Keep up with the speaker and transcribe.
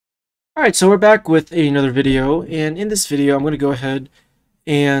Alright, so we're back with another video, and in this video I'm going to go ahead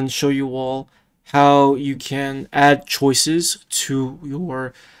and show you all how you can add choices to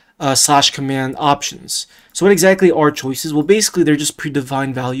your slash command options. So what exactly are choices? Well, basically they're just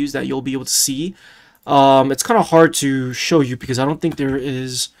predefined values that you'll be able to see. It's kind of hard to show you because I don't think there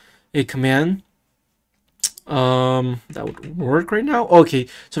is a command that would work right now. Okay,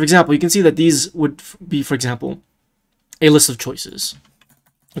 so for example, you can see that these would be, for example, a list of choices.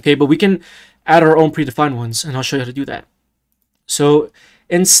 Okay, but we can add our own predefined ones, and I'll show you how to do that. So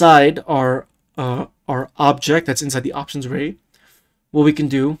inside our object that's inside the options array, what we can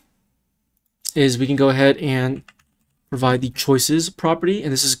do is we can go ahead and provide the choices property,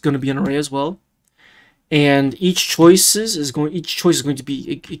 and this is going to be an array as well. And each choice is going to be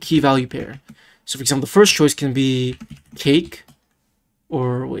a key value pair. So for example, the first choice can be cake,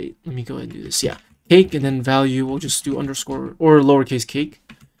 or wait, let me go ahead and do this. Yeah, cake, and then value we'll just do underscore or lowercase cake.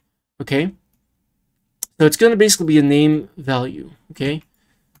 Okay, so it's going to basically be a name value. Okay,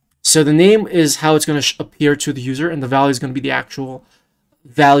 so the name is how it's going to appear to the user, and the value is going to be the actual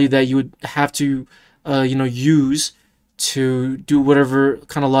value that you would have to use to do whatever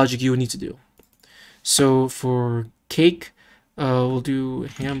kind of logic you would need to do. So for cake, we'll do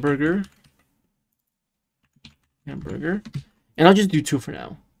hamburger, and I'll just do 2 for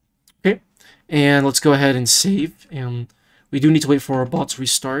now. Okay, and let's go ahead and save, and we do need to wait for our bot to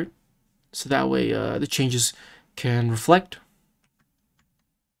restart, so that way the changes can reflect.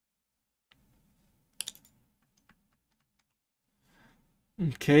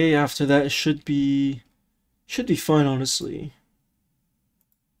 Okay, after that it should be fine, honestly.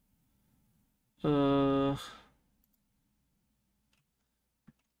 Right,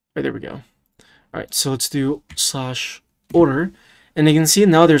 there we go. Alright, so let's do slash order, and you can see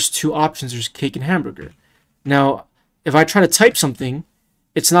now there's 2 options. There's cake and hamburger. Now if I try to type something,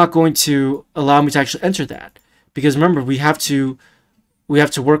 it's not going to allow me to actually enter that, because remember, we have to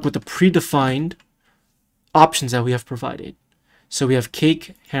work with the predefined options that we have provided. So we have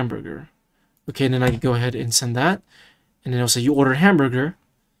cake, hamburger. Okay, and then I can go ahead and send that, and then it'll say you order hamburger,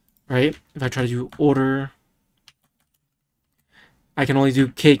 right? If I try to do order, I can only do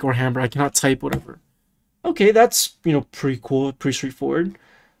cake or hamburger. I cannot type whatever. Okay, that's pretty cool, pretty straightforward,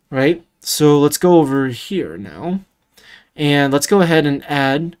 right? So let's go over here now, and let's go ahead and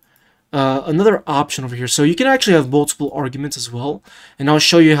add another option over here. So you can actually have multiple arguments as well, and I'll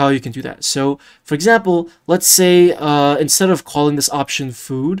show you how you can do that. So for example, let's say instead of calling this option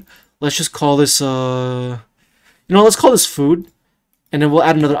food, let's just call this let's call this food, and then we'll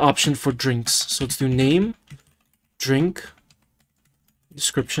add another option for drinks. So let's do name, drink,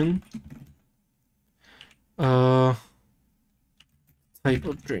 description, type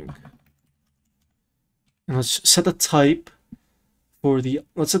of drink, and let's set the type for the,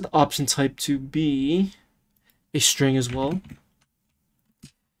 let's set the option type to be a string as well.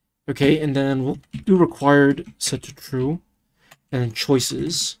 Okay, and then we'll do required set to true, and then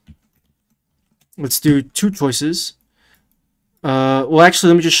choices. Let's do 2 choices. Well, actually,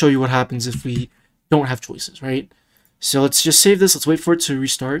 let me just show you what happens if we don't have choices, right? So let's just save this. Let's wait for it to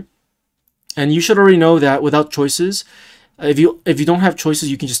restart. And you should already know that without choices, if you don't have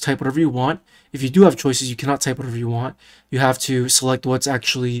choices, you can just type whatever you want. If you do have choices, you cannot type whatever you want. You have to select what's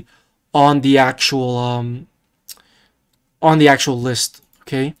actually on the actual list.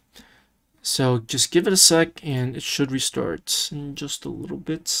 Okay, so just give it a sec, and it should restart in just a little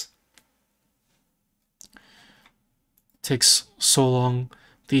bit. It takes so long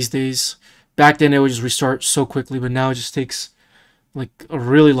these days. Back then, it would just restart so quickly, but now it just takes like a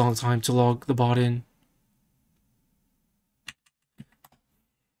really long time to log the bot in.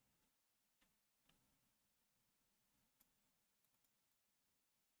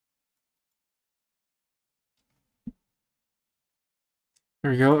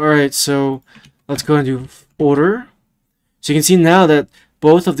 There we go. Alright, so let's go and do order. So you can see now that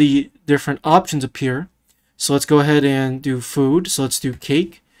both of the different options appear. So let's go ahead and do food. So let's do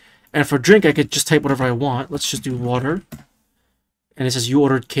cake. And for drink, I could just type whatever I want. Let's just do water. And it says you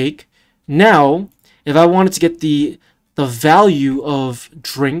ordered cake. Now, if I wanted to get the value of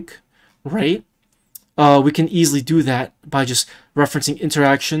drink, right? We can easily do that by just referencing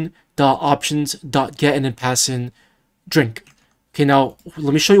interaction.options.get and then pass in drink. Okay, now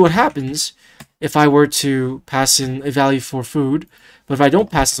let me show you what happens if I were to pass in a value for food, but if I don't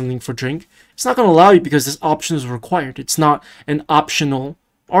pass something for drink, it's not going to allow you because this option is required. It's not an optional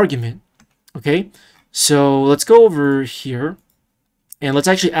argument. Okay, so let's go over here, and let's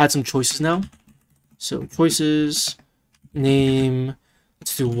actually add some choices now. So choices, name,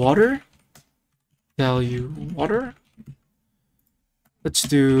 let's do water, value water, let's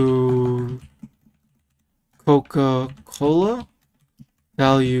do Coca-Cola,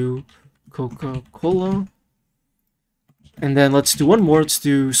 value Coca-Cola. And then let's do one more. Let's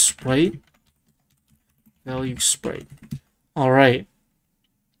do Sprite, value Sprite. All right.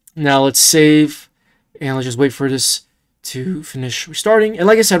 Now let's save, and let's just wait for this to finish restarting. And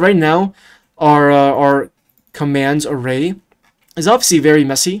like I said, right now, our commands array is obviously very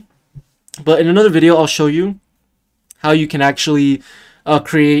messy. But in another video, I'll show you how you can actually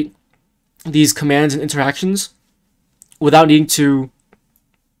create these commands and interactions without needing to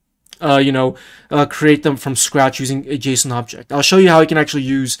create them from scratch using a JSON object. I'll show you how you can actually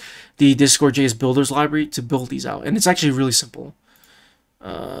use the Discord.js builders library to build these out. And it's actually really simple.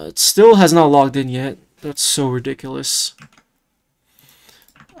 It still has not logged in yet. That's so ridiculous.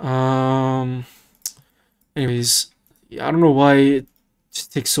 Anyways, yeah, I don't know why it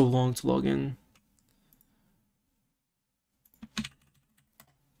just takes so long to log in.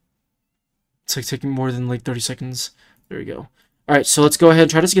 It's like taking more than like 30 seconds. There we go. All right, so let's go ahead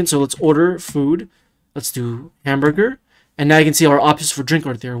and try this again. So let's order food. Let's do hamburger. And now you can see our options for drink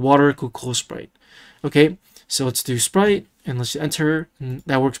right there. Water, Coca-Cola, Sprite. Okay, so let's do Sprite. And let's enter. And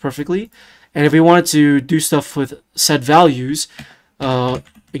that works perfectly. And if we wanted to do stuff with set values,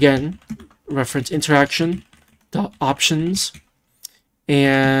 again, reference interaction, dot options.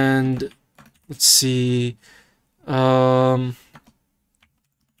 And let's see.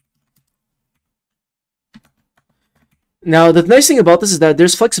 Now, the nice thing about this is that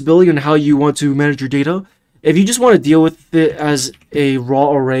there's flexibility on how you want to manage your data. If you just want to deal with it as a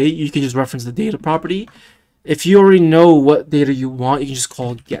raw array, you can just reference the data property. If you already know what data you want, you can just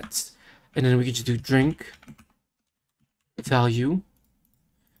call get. And then we can just do drink value.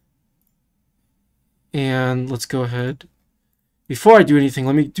 And let's go ahead. Before I do anything,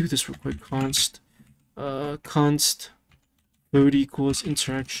 let me do this real quick. Const food equals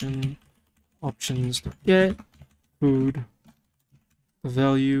interaction options get. Food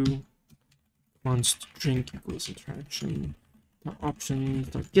value const drink equals interaction options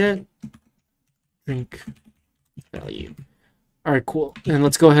get drink value. All right, cool. And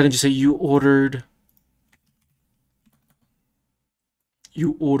let's go ahead and just say you ordered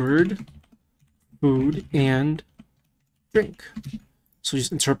food and drink. So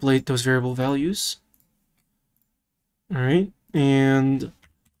just interpolate those variable values. All right, and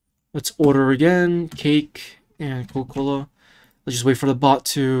let's order again cake and Coca-Cola. Let's just wait for the bot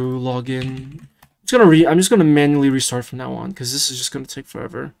to log in. I'm just gonna manually restart from now on because this is just gonna take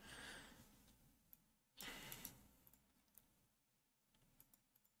forever.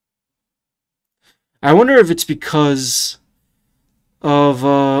 I wonder if it's because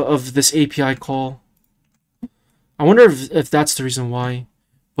of this API call. I wonder if that's the reason why.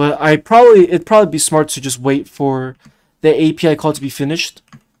 But it'd probably be smart to just wait for the API call to be finished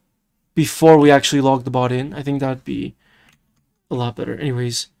before we actually log the bot in. I think that'd be a lot better.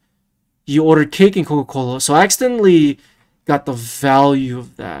 Anyways, you ordered cake and Coca-Cola. So I accidentally got the value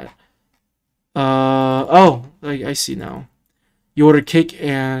of that. Oh, I see now. You ordered cake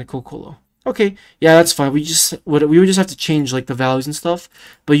and Coca-Cola. Okay, yeah, that's fine. We would just have to change like the values and stuff,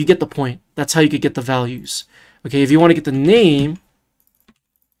 but you get the point. That's how you could get the values. Okay, if you want to get the name,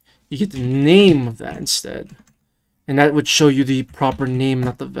 you get the name of that instead. And that would show you the proper name,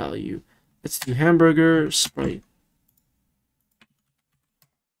 not the value. Let's do hamburger, Sprite.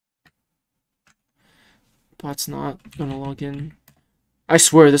 Bot's not gonna log in. I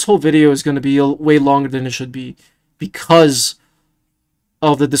swear, this whole video is gonna be way longer than it should be because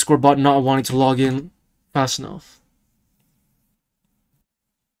of the Discord bot not wanting to log in fast enough.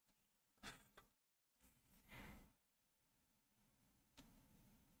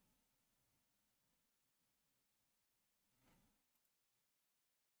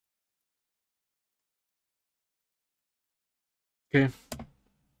 Okay.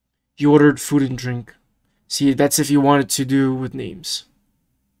 You ordered food and drink. See, that's if you wanted to do with names.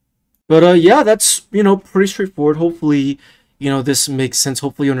 But yeah, that's, pretty straightforward. Hopefully, this makes sense.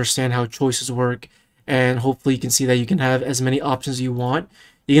 Hopefully you understand how choices work. And hopefully you can see that you can have as many options as you want.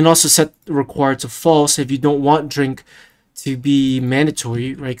 You can also set required to false if you don't want drink to be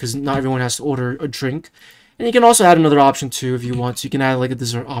mandatory, right? Because not everyone has to order a drink. And you can also add another option too if you want to. You can add like a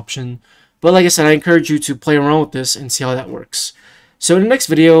dessert option. But like I said, I encourage you to play around with this and see how that works. So in the next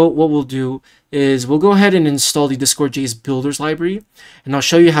video, what we'll do is we'll go ahead and install the Discord.js builders library. And I'll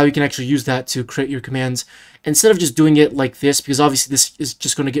show you how you can actually use that to create your commands instead of just doing it like this, because obviously this is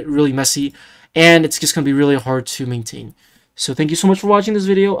just going to get really messy and it's just going to be really hard to maintain. So thank you so much for watching this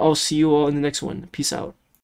video. I'll see you all in the next one. Peace out.